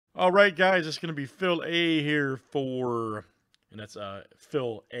All right, guys, it's going to be Phil A here for, and that's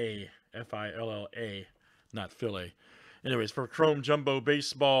Phil A, F-I-L-L-A, not Phil A. Anyways, for Chrome Jumbo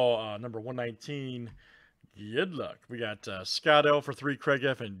Baseball, number 119, good luck. We got Scott L for 3, Craig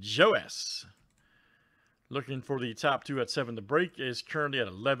F, and Joe S. Looking for the top 2 at 7. The break is currently at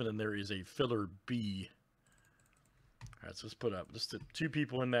 11, and there is a filler B. All right, so let's put up. Just the 2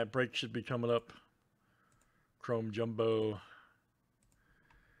 people in that break should be coming up. Chrome Jumbo.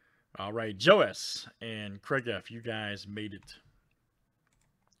 All right, Joe S. and Craig F., you guys made it.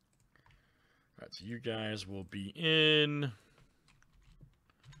 All right, so you guys will be in.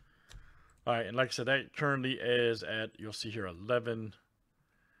 All right, and like I said, that currently is at, you'll see here, 11.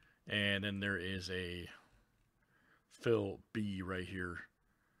 And then there is a Phil B right here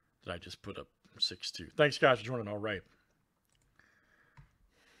that I just put up 6-2. Thanks, guys, for joining. All right.